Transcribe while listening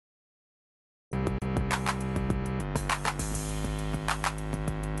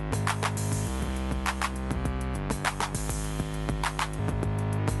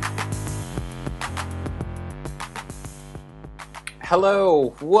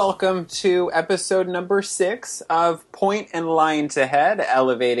Hello, welcome to episode number 6 of Point and Line to Head,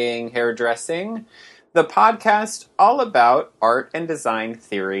 Elevating Hairdressing, the podcast all about art and design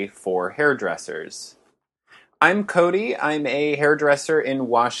theory for hairdressers. I'm Cody, I'm a hairdresser in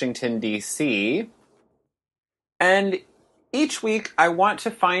Washington, D.C., and each week I want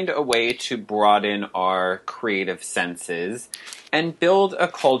to find a way to broaden our creative senses and build a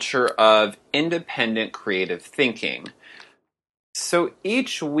culture of independent creative thinking. So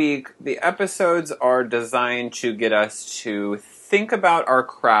each week, the episodes are designed to get us to think about our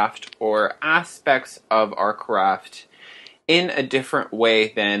craft or aspects of our craft in a different way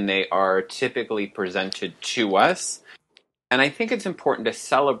than they are typically presented to us. And I think it's important to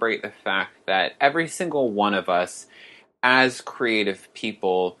celebrate the fact that every single one of us, as creative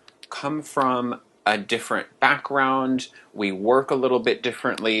people, come from a different background. We work a little bit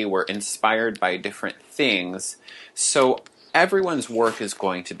differently. We're inspired by different things. So everyone's work is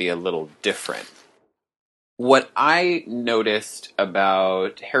going to be a little different. What I noticed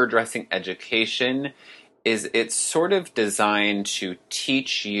about hairdressing education is it's sort of designed to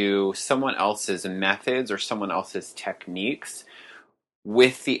teach you someone else's methods or someone else's techniques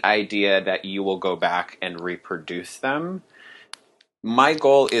with the idea that you will go back and reproduce them. My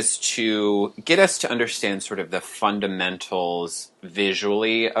goal is to get us to understand sort of the fundamentals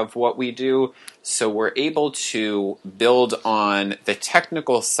visually of what we do, so we're able to build on the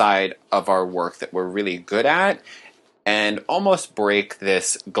technical side of our work that we're really good at and almost break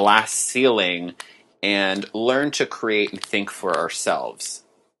this glass ceiling and learn to create and think for ourselves.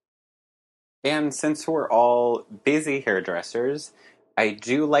 And since we're all busy hairdressers, I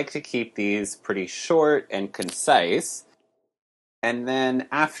do like to keep these pretty short and concise. And then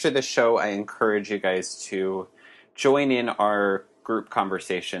after the show, I encourage you guys to join in our group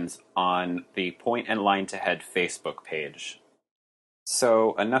conversations on the Point and Line to Head Facebook page.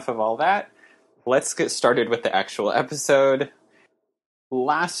 So enough of all that. Let's get started with the actual episode.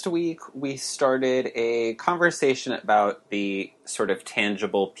 Last week, we started a conversation about the sort of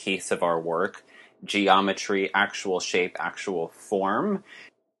tangible piece of our work, geometry, actual shape, actual form.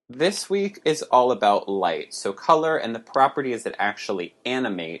 This week is all about light, so color and the properties that actually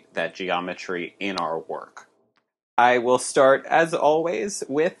animate that geometry in our work. I will start, as always,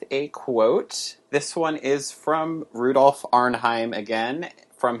 with a quote. This one is from Rudolf Arnheim again,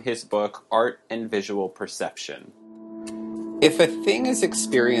 from his book, Art and Visual Perception. If a thing is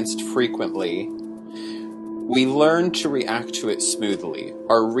experienced frequently, we learn to react to it smoothly.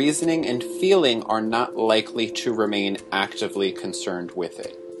 Our reasoning and feeling are not likely to remain actively concerned with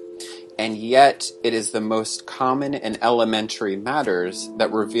it. And yet, it is the most common and elementary matters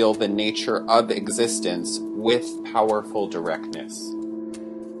that reveal the nature of existence with powerful directness.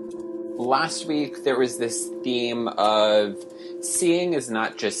 Last week, there was this theme of seeing is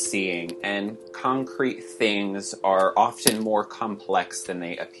not just seeing, and concrete things are often more complex than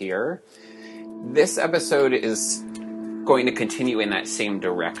they appear. This episode is going to continue in that same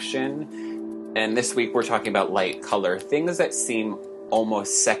direction, and this week we're talking about light, color, things that seem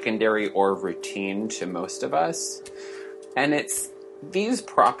almost secondary or routine to most of us. And it's these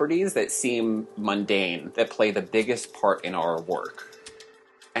properties that seem mundane that play the biggest part in our work.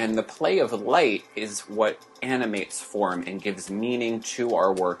 And the play of light is what animates form and gives meaning to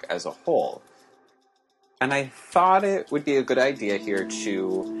our work as a whole. And I thought it would be a good idea here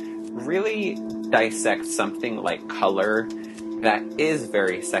to really dissect something like color that is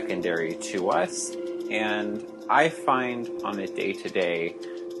very secondary to us. And I find on a day-to-day,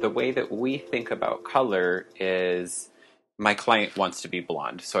 the way that we think about color is my client wants to be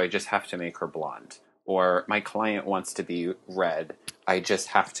blonde, so I just have to make her blonde. Or my client wants to be red, I just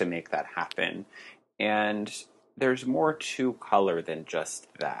have to make that happen. And there's more to color than just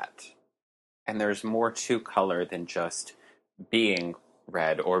that. And there's more to color than just being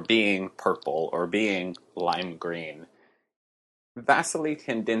red or being purple or being lime green. Vasily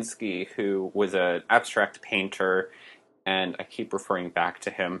Kandinsky, who was an abstract painter, and I keep referring back to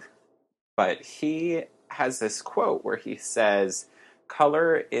him, but he has this quote where he says,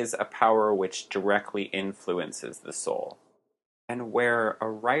 "Color is a power which directly influences the soul." And where a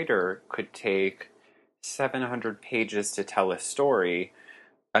writer could take 700 pages to tell a story,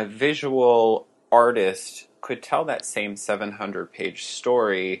 a visual artist could tell that same 700-page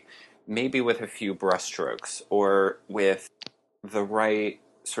story maybe with a few brushstrokes or with the right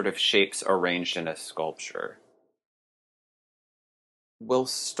sort of shapes arranged in a sculpture. We'll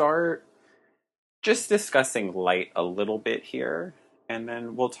start just discussing light a little bit here, and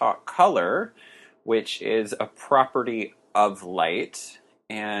then we'll talk color, which is a property of light,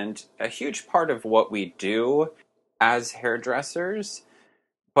 and a huge part of what we do as hairdressers,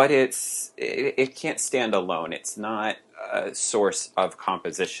 but it can't stand alone. It's not a source of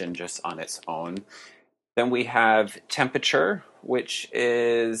composition just on its own. Then we have temperature, which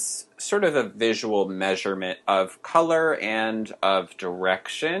is sort of a visual measurement of color and of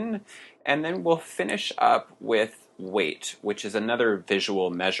direction. And then we'll finish up with weight, which is another visual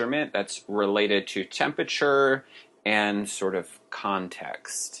measurement that's related to temperature and sort of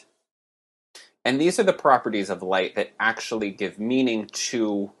context. And these are the properties of light that actually give meaning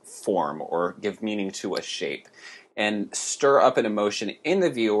to form or give meaning to a shape and stir up an emotion in the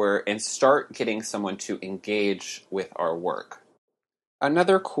viewer and start getting someone to engage with our work.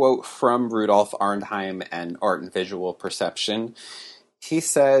 Another quote from Rudolf Arnheim and Art and Visual Perception. He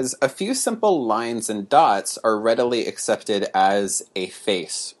says, "A few simple lines and dots are readily accepted as a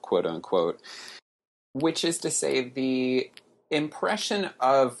face," quote unquote, which is to say the impression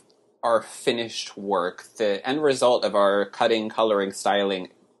of our finished work, the end result of our cutting, coloring, styling,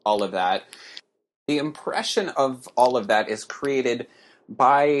 all of that, the impression of all of that is created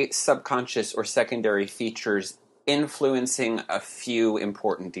by subconscious or secondary features influencing a few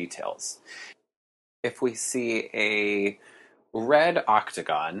important details. If we see a red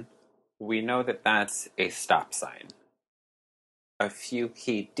octagon, we know that that's a stop sign. A few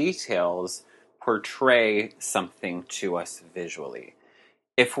key details portray something to us visually.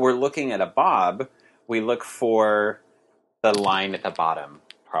 If we're looking at a bob, we look for the line at the bottom,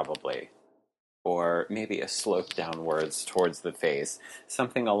 probably, or maybe a slope downwards towards the face,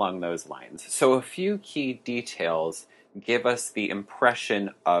 something along those lines. So a few key details give us the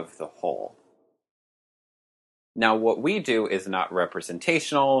impression of the whole. Now, what we do is not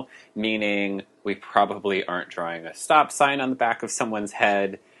representational, meaning we probably aren't drawing a stop sign on the back of someone's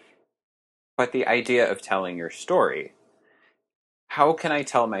head, but the idea of telling your story. How can I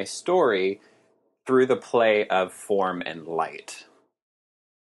tell my story through the play of form and light?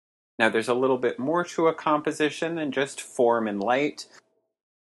 Now, there's a little bit more to a composition than just form and light,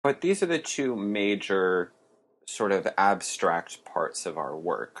 but these are the two major sort of abstract parts of our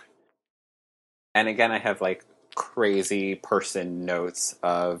work. And again, I have like crazy person notes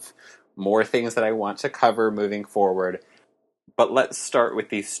of more things that I want to cover moving forward, but let's start with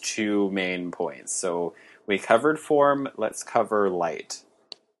these two main points. So we covered form, let's cover light.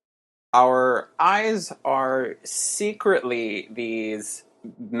 Our eyes are secretly these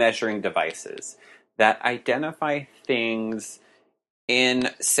measuring devices that identify things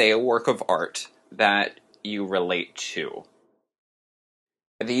in, say, a work of art that you relate to.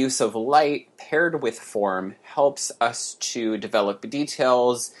 The use of light paired with form helps us to develop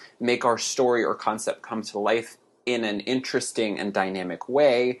details, make our story or concept come to life in an interesting and dynamic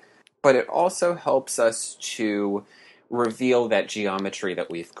way, but it also helps us to reveal that geometry that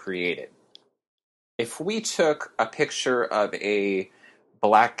we've created. If we took a picture of a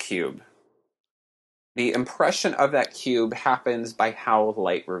black cube, the impression of that cube happens by how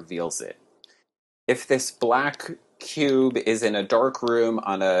light reveals it. If this black cube is in a dark room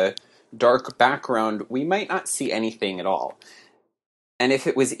on a dark background, we might not see anything at all. And if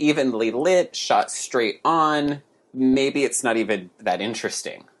it was evenly lit, shot straight on, maybe it's not even that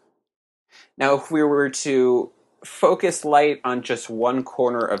interesting. Now, if we were to focus light on just one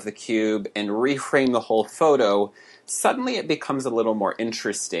corner of the cube and reframe the whole photo, suddenly it becomes a little more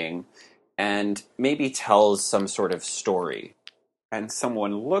interesting and maybe tells some sort of story. And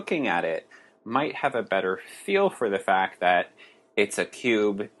someone looking at it might have a better feel for the fact that it's a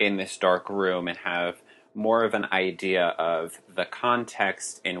cube in this dark room and have more of an idea of the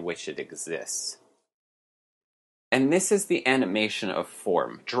context in which it exists. And this is the animation of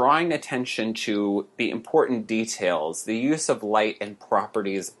form, drawing attention to the important details, the use of light and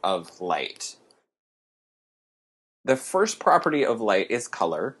properties of light. The first property of light is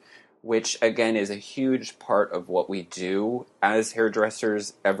color, which again is a huge part of what we do as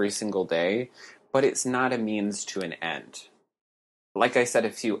hairdressers every single day, but it's not a means to an end. Like I said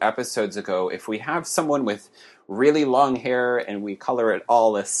a few episodes ago, if we have someone with really long hair and we color it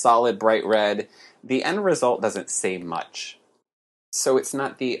all a solid bright red, the end result doesn't say much. So it's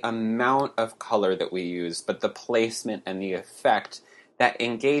not the amount of color that we use, but the placement and the effect that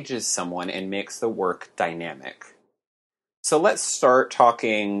engages someone and makes the work dynamic. So let's start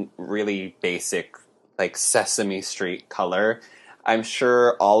talking really basic, like Sesame Street color. I'm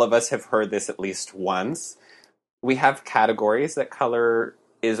sure all of us have heard this at least once. We have categories that color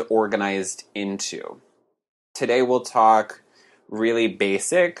is organized into. Today we'll talk really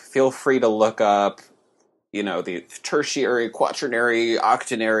basic. Feel free to look up, the tertiary, quaternary,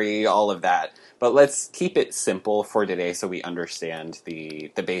 octenary, all of that. But let's keep it simple for today so we understand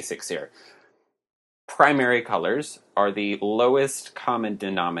the basics here. Primary colors are the lowest common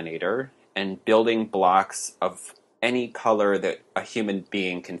denominator and building blocks of any color that a human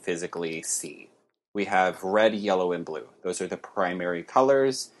being can physically see. We have red, yellow, and blue. Those are the primary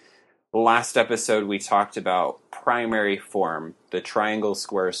colors. Last episode, we talked about primary form, the triangle,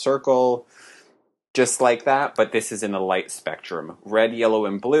 square, circle, just like that, but this is in the light spectrum. Red, yellow,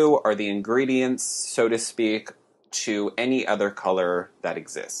 and blue are the ingredients, so to speak, to any other color that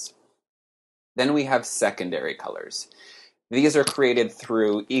exists. Then we have secondary colors. These are created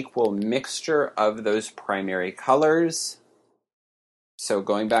through equal mixture of those primary colors. So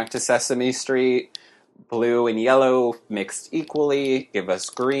going back to Sesame Street, blue and yellow mixed equally give us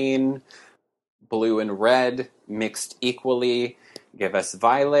green. Blue and red mixed equally give us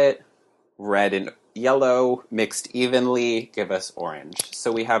violet. Red and yellow mixed evenly give us orange.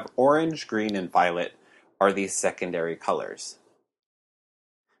 So we have orange, green, and violet are these secondary colors.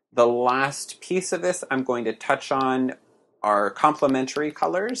 The last piece of this I'm going to touch on are complementary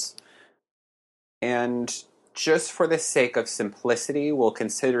colors. And just for the sake of simplicity, we'll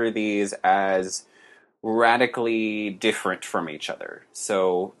consider these as radically different from each other.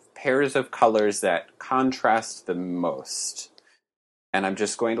 So pairs of colors that contrast the most. And I'm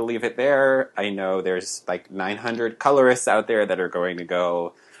just going to leave it there. I know there's like 900 colorists out there that are going to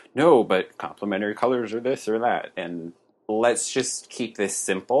go, no, but complementary colors are this or that. And let's just keep this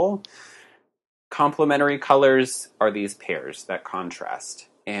simple. Complementary colors are these pairs that contrast.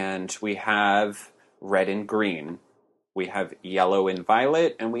 And we have red and green. We have yellow and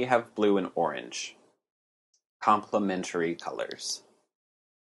violet, and we have blue and orange. Complementary colors.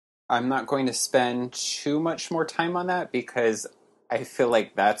 I'm not going to spend too much more time on that because I feel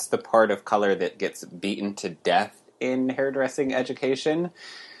like that's the part of color that gets beaten to death in hairdressing education.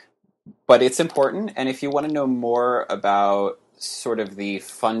 But it's important, and if you want to know more about sort of the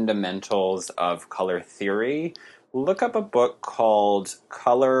fundamentals of color theory, look up a book called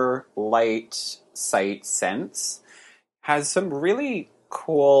Color, Light, Sight, Sense. Has some really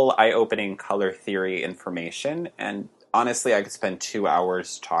cool, eye-opening color theory information, and honestly, I could spend 2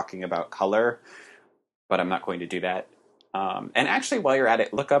 hours talking about color, but I'm not going to do that. And actually, while you're at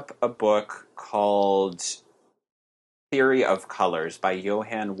it, look up a book called Theory of Colors by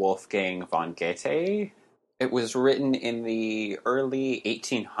Johann Wolfgang von Goethe. It was written in the early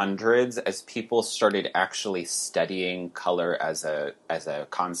 1800s as people started actually studying color as a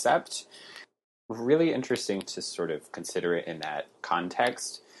concept. Really interesting to sort of consider it in that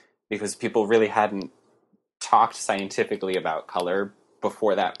context because people really hadn't talked scientifically about color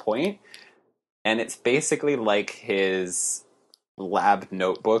before that point. And it's basically like his lab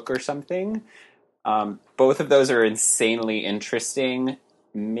notebook or something. Both of those are insanely interesting.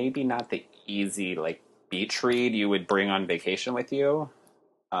 Maybe not the easy, like, beach read you would bring on vacation with you.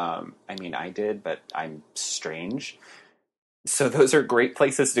 I mean, I did, but I'm strange. So those are great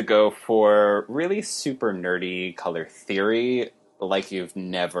places to go for really super nerdy color theory, like you've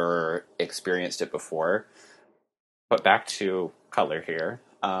never experienced it before. But back to color here.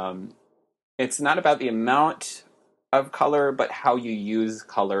 It's not about the amount of color, but how you use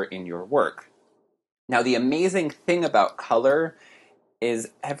color in your work. Now, the amazing thing about color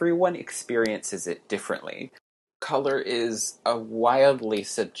is everyone experiences it differently. Color is a wildly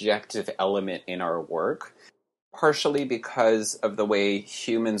subjective element in our work, partially because of the way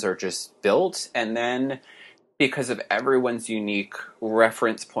humans are just built, and then because of everyone's unique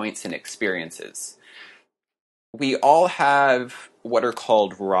reference points and experiences. We all have what are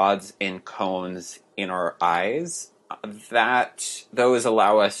called rods and cones in our eyes. That those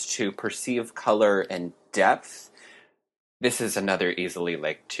allow us to perceive color and depth. This is another easily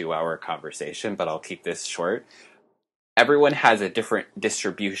like 2-hour conversation, but I'll keep this short. Everyone has a different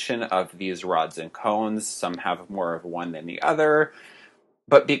distribution of these rods and cones. Some have more of one than the other.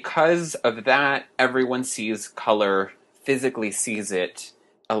 But because of that, everyone sees color, physically sees it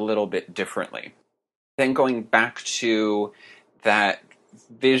a little bit differently. Then going back to that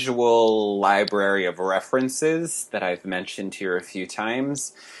visual library of references that I've mentioned here a few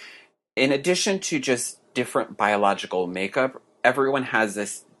times, in addition to just different biological makeup, everyone has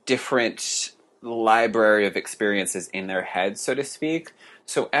this different library of experiences in their head, so to speak.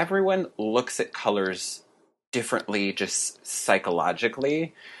 So everyone looks at colors differently, just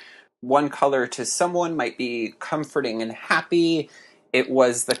psychologically. One color to someone might be comforting and happy. It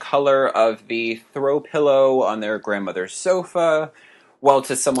was the color of the throw pillow on their grandmother's sofa, while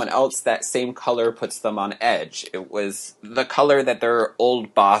to someone else that same color puts them on edge. It was the color that their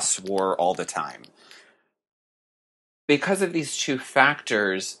old boss wore all the time. Because of these two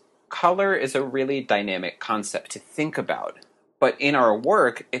factors, color is a really dynamic concept to think about. But in our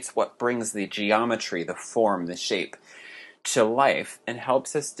work, it's what brings the geometry, the form, the shape to life and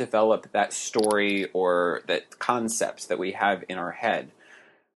helps us develop that story or that concepts that we have in our head.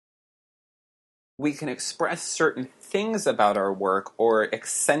 We can express certain things about our work or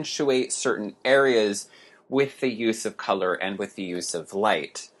accentuate certain areas with the use of color and with the use of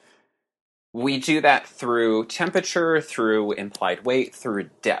light. We do that through temperature, through implied weight, through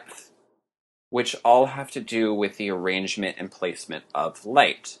depth, which all have to do with the arrangement and placement of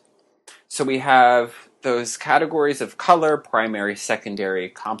light. So we have those categories of color: primary, secondary,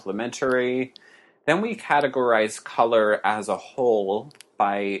 complementary. Then we categorize color as a whole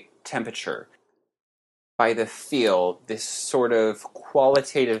by temperature, by the feel, this sort of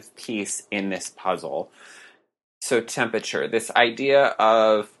qualitative piece in this puzzle. So temperature, this idea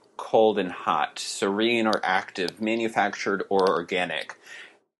of cold and hot, serene or active, manufactured or organic.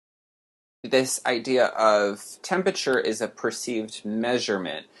 This idea of temperature is a perceived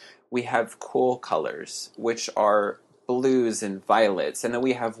measurement. We have cool colors, which are blues and violets, and then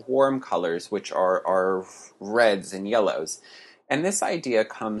we have warm colors, which are our reds and yellows. And this idea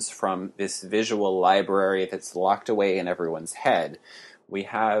comes from this visual library that's locked away in everyone's head. We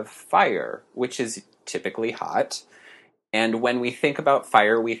have fire, which is typically hot. And when we think about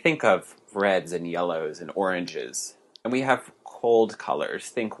fire, we think of reds and yellows and oranges. And we have cold colors.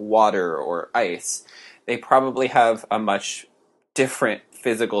 Think water or ice. They probably have a much different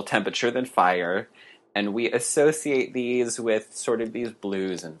physical temperature than fire. And we associate these with sort of these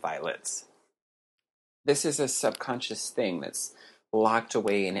blues and violets. This is a subconscious thing that's locked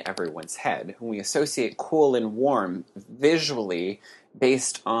away in everyone's head. We associate cool and warm visually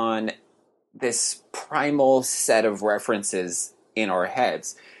based on this primal set of references in our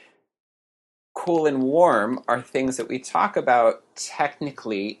heads. Cool and warm are things that we talk about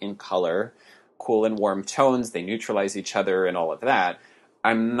technically in color. Cool and warm tones, they neutralize each other and all of that.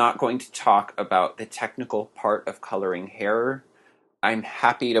 I'm not going to talk about the technical part of coloring hair. I'm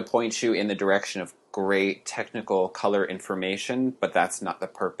happy to point you in the direction of great technical color information, but that's not the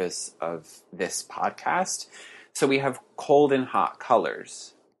purpose of this podcast. So we have cold and hot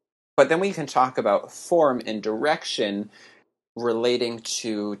colors. But then we can talk about form and direction relating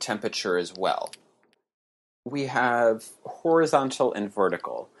to temperature as well. We have horizontal and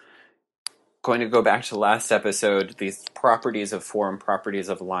vertical. Going to go back to last episode, these properties of form, properties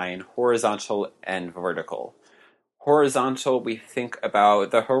of line, horizontal and vertical. Horizontal, we think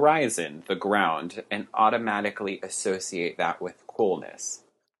about the horizon, the ground, and automatically associate that with coolness.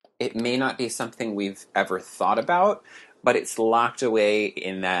 It may not be something we've ever thought about, but it's locked away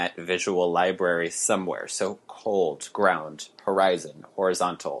in that visual library somewhere. So cold, ground, horizon,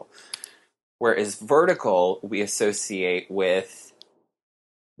 horizontal. Whereas vertical, we associate with,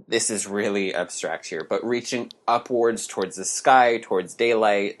 this is really abstract here, but reaching upwards towards the sky, towards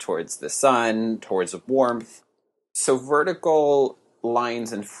daylight, towards the sun, towards warmth. So vertical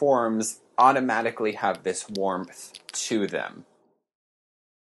lines and forms automatically have this warmth to them.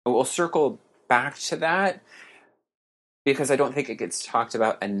 We'll circle back to that because I don't think it gets talked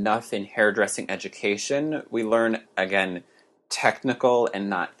about enough in hairdressing education. We learn, again, technical and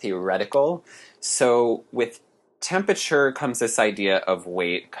not theoretical. So with temperature comes this idea of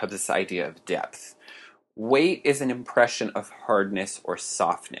weight, comes this idea of depth. Weight is an impression of hardness or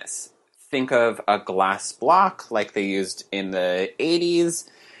softness. Think of a glass block like they used in the 80s,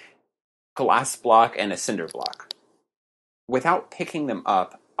 glass block and a cinder block. Without picking them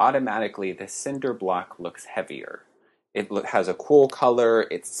up, automatically the cinder block looks heavier. It has a cool color,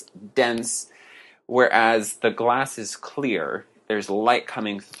 it's dense, whereas the glass is clear, there's light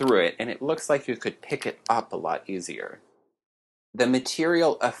coming through it, and it looks like you could pick it up a lot easier. The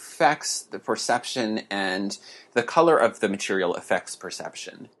material affects the perception, and the color of the material affects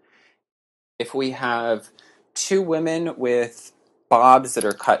perception. If we have two women with bobs that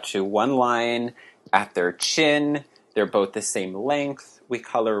are cut to one line at their chin, they're both the same length, we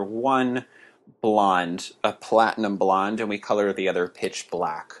color one blonde, a platinum blonde, and we color the other pitch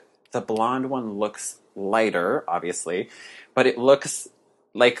black. The blonde one looks lighter, obviously, but it looks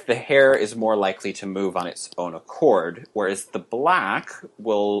like the hair is more likely to move on its own accord, whereas the black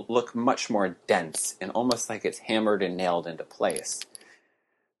will look much more dense and almost like it's hammered and nailed into place.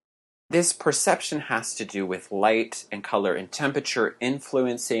 This perception has to do with light and color and temperature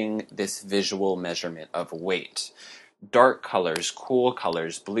influencing this visual measurement of weight. Dark colors, cool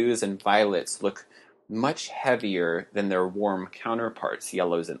colors, blues and violets look much heavier than their warm counterparts,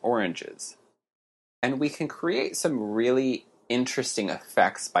 yellows and oranges. And we can create some really interesting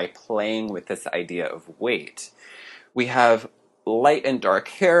effects by playing with this idea of weight. We have light and dark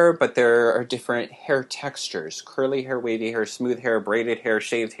hair, but there are different hair textures: curly hair, wavy hair, smooth hair, braided hair,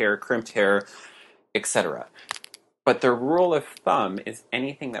 shaved hair, crimped hair, etc. But the rule of thumb is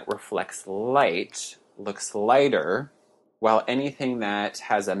anything that reflects light looks lighter, while anything that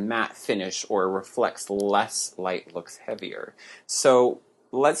has a matte finish or reflects less light looks heavier. So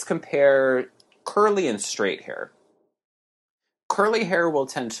let's compare curly and straight hair. Curly hair will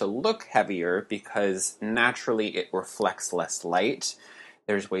tend to look heavier because naturally it reflects less light.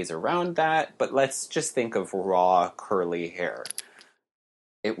 There's ways around that, but let's just think of raw curly hair.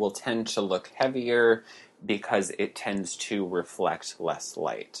 It will tend to look heavier because it tends to reflect less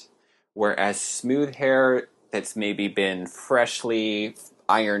light. Whereas smooth hair that's maybe been freshly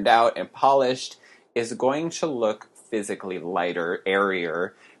ironed out and polished is going to look physically lighter,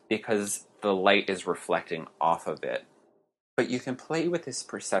 airier, because the light is reflecting off of it. But you can play with this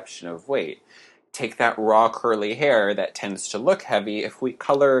perception of weight. Take that raw curly hair that tends to look heavy. If we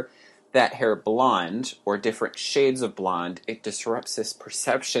color that hair blonde or different shades of blonde, it disrupts this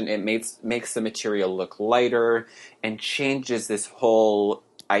perception. It makes the material look lighter and changes this whole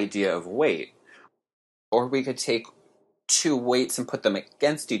idea of weight. Or we could take two weights and put them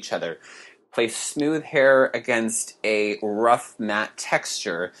against each other. Place smooth hair against a rough matte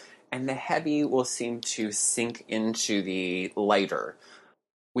texture, and the heavy will seem to sink into the lighter.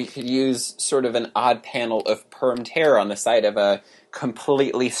 We could use sort of an odd panel of permed hair on the side of a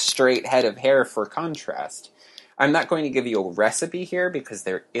completely straight head of hair for contrast. I'm not going to give you a recipe here because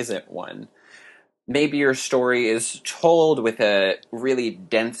there isn't one. Maybe your story is told with a really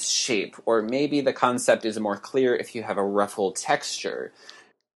dense shape, or maybe the concept is more clear if you have a ruffled texture.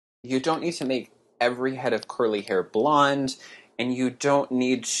 You don't need to make every head of curly hair blonde, and you don't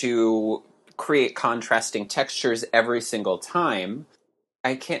need to create contrasting textures every single time.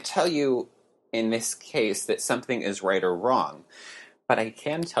 I can't tell you in this case that something is right or wrong, but I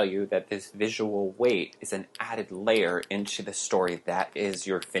can tell you that this visual weight is an added layer into the story that is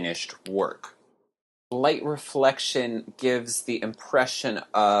your finished work. Light reflection gives the impression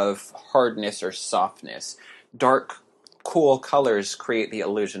of hardness or softness. Dark, cool colors create the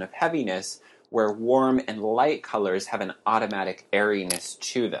illusion of heaviness, where warm and light colors have an automatic airiness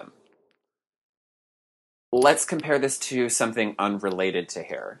to them. Let's compare this to something unrelated to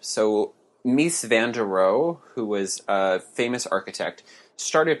hair. So Mies van der Rohe, who was a famous architect,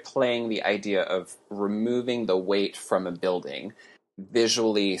 started playing the idea of removing the weight from a building,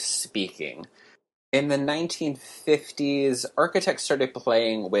 visually speaking. In the 1950s, architects started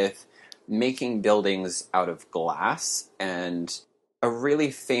playing with making buildings out of glass, and a really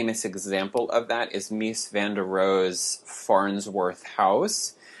famous example of that is Mies van der Rohe's Farnsworth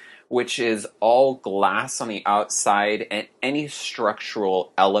House, which is all glass on the outside, and any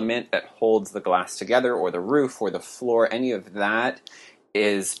structural element that holds the glass together, or the roof, or the floor, any of that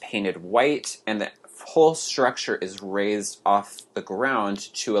is painted white, and the whole structure is raised off the ground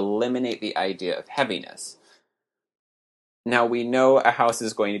to eliminate the idea of heaviness. Now, we know a house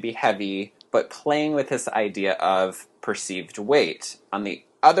is going to be heavy, but playing with this idea of perceived weight. On the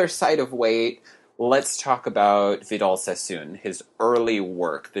other side of weight, let's talk about Vidal Sassoon, his early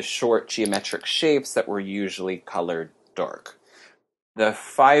work, the short geometric shapes that were usually colored dark. The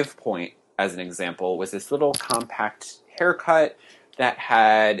 5-point, as an example, was this little compact haircut that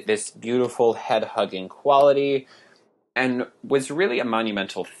had this beautiful head-hugging quality and was really a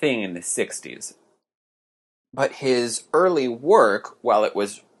monumental thing in the 60s. But his early work, while it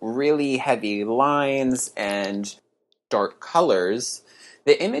was really heavy lines and dark colors,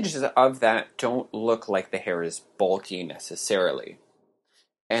 the images of that don't look like the hair is bulky necessarily.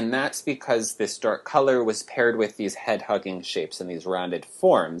 And that's because this dark color was paired with these head-hugging shapes and these rounded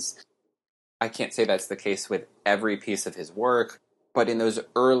forms. I can't say that's the case with every piece of his work, but in those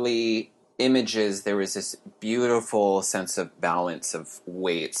early images, there was this beautiful sense of balance of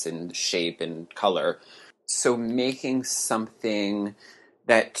weights and shape and color. So making something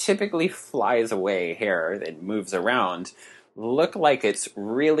that typically flies away, hair that moves around, look like it's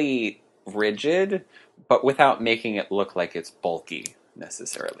really rigid, but without making it look like it's bulky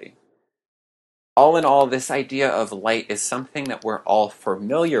necessarily. All in all, this idea of light is something that we're all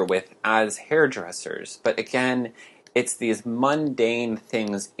familiar with as hairdressers, but again, it's these mundane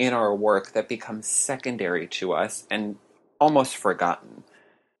things in our work that become secondary to us and almost forgotten.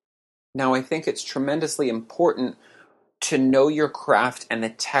 Now, I think it's tremendously important to know your craft and the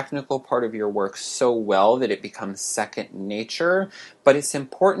technical part of your work so well that it becomes second nature, but it's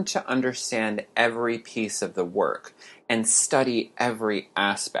important to understand every piece of the work and study every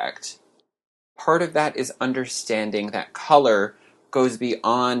aspect. Part of that is understanding that color goes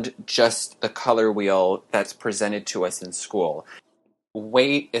beyond just the color wheel that's presented to us in school.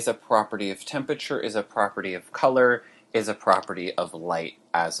 Weight is a property of temperature, is a property of color, is a property of light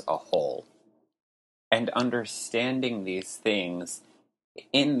as a whole. And understanding these things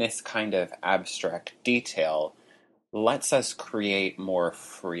in this kind of abstract detail lets us create more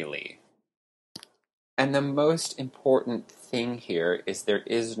freely. And the most important thing here is there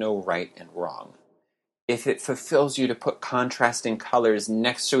is no right and wrong. If it fulfills you to put contrasting colors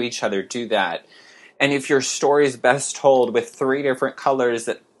next to each other, do that. And if your story is best told with 3 different colors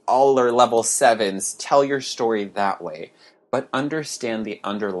that all are level 7s, tell your story that way. But understand the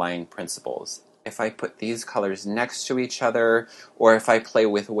underlying principles. If I put these colors next to each other, or if I play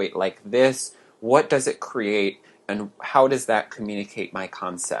with weight like this, what does it create, and how does that communicate my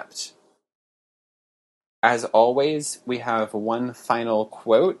concept? As always, we have one final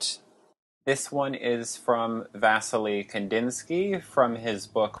quote. This one is from Vasily Kandinsky from his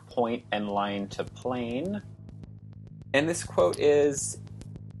book Point and Line to Plane. And this quote is,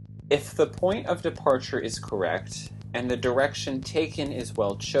 "If the point of departure is correct, and the direction taken is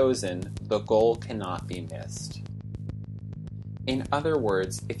well chosen, the goal cannot be missed." In other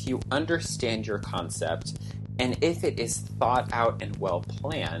words, if you understand your concept, and if it is thought out and well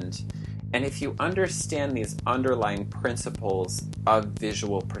planned, and if you understand these underlying principles of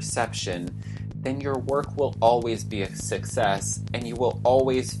visual perception, then your work will always be a success, and you will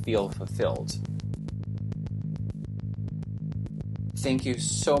always feel fulfilled. Thank you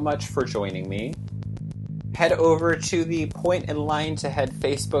so much for joining me. Head over to the Point and Line to Head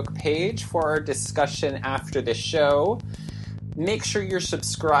Facebook page for our discussion after the show. Make sure you're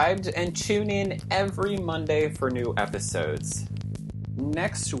subscribed and tune in every Monday for new episodes.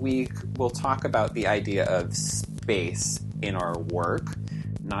 Next week, we'll talk about the idea of space in our work,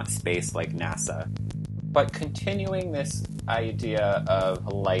 not space like NASA, but continuing this idea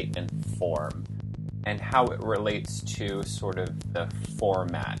of light and form and how it relates to sort of the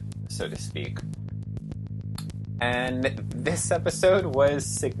format, so to speak. And this episode was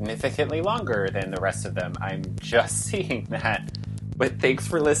significantly longer than the rest of them. I'm just seeing that. But thanks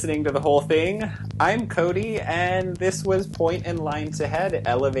for listening to the whole thing. I'm Cody, and this was Point and Line to Head,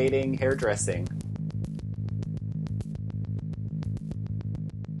 Elevating Hairdressing.